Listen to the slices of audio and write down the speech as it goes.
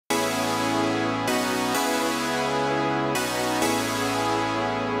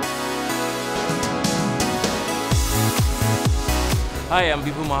Hi, I'm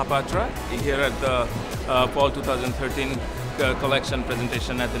Bibhu Mohapatra here at the Fall 2013 collection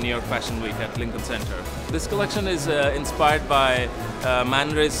presentation at the New York Fashion Week at Lincoln Center. This collection is inspired by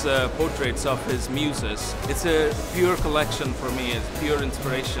Man Ray's portraits of his muses. It's a pure collection for me, it's pure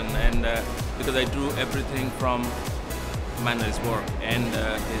inspiration, and because I drew everything from Man Ray's work and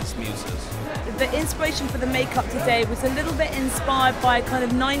his muses. The inspiration for the makeup today was a little bit inspired by kind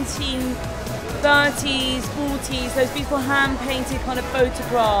of 1930s, 40s, those beautiful hand-painted kind of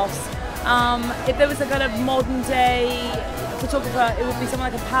photographs. If there was a kind of modern day photographer, it would be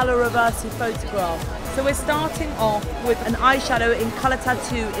something like a Paolo Roversi photograph. So we're starting off with an eyeshadow in colour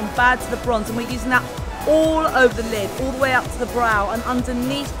tattoo in Bad to the Bronze, and we're using that all over the lid, all the way up to the brow and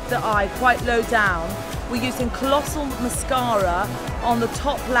underneath the eye, quite low down. We're using Colossal mascara on the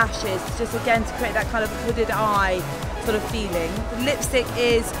top lashes, just again to create that kind of hooded eye sort of feeling. The lipstick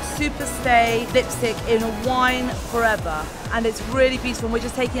is Super Stay lipstick in Wine Forever, and it's really beautiful. And we're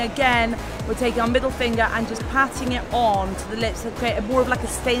just taking, again, we're taking our middle finger and just patting it on to the lips to create more of like a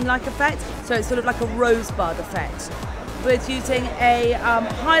stain-like effect. So it's sort of like a rosebud effect. We're using a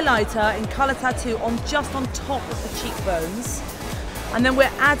highlighter in colour tattoo just on top of the cheekbones, and then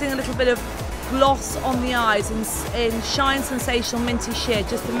we're adding a little bit of gloss on the eyes in Shine Sensational Minty Sheer,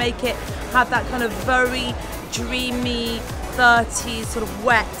 just to make it have that kind of very dreamy 30s sort of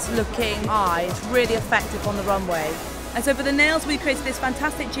wet looking eye. It's really effective on the runway. And so for the nails, we created this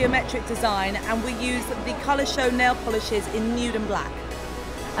fantastic geometric design, and we used the Colour Show nail polishes in nude and black.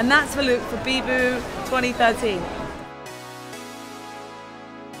 And that's the look for Bibhu 2013.